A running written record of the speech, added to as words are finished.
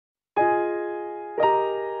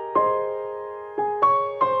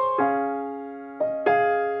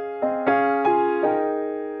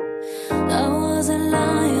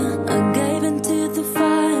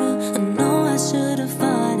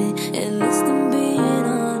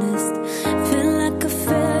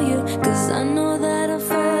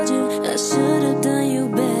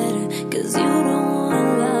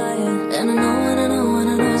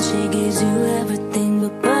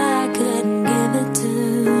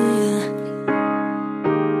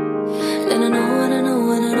And I know, and I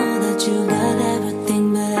know, and I know that you got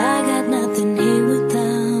everything, but I got nothing here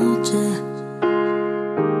without you.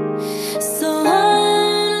 So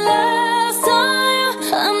one last time,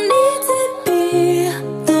 I need to be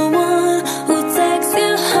the one who takes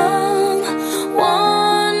you home.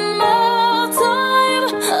 One more time,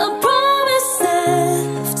 I promise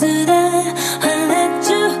after that I'll let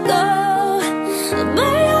you go. But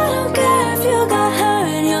I don't care if you got hurt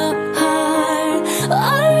in your heart. All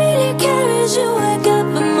I really care is you wake up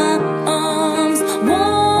in my arms.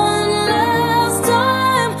 One last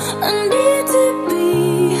time, I need to be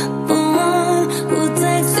the one who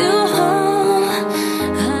takes you home.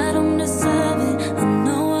 I don't deserve it, I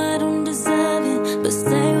know I don't deserve it, but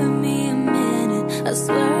stay with me a minute, I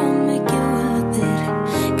swear I'll make you worth it.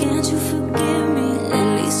 Can't you forgive me, at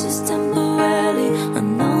least just temporarily? I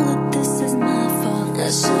know that this is my fault, I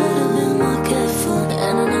should have been more careful.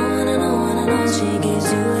 And I know, and I know, and I know she gives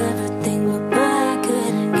you everything, but boy, I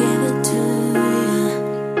couldn't give it to you.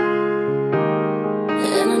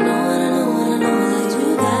 And I know, and I know, and I know that you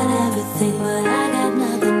got everything, but I got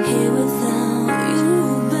nothing here without you,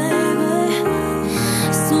 baby.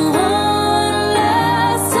 So one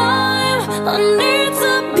last time, I need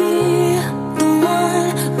to be the one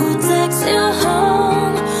who takes you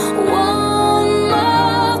home. One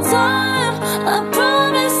more time, I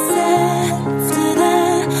promise after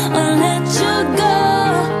that I'll let you go.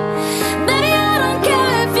 Baby, I don't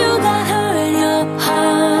care if you got hurt in your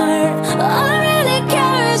heart. All I really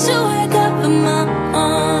care is you wake up in my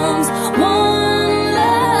arms. One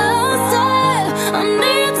last time, I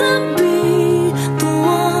need to be the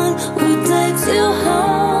one who takes you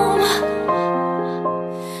home.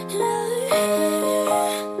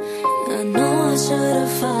 I know I should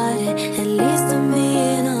have fought it, at least I'm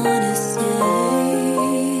being honest, yeah.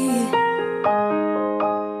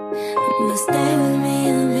 But stay with me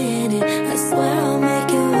a minute, I swear I'll make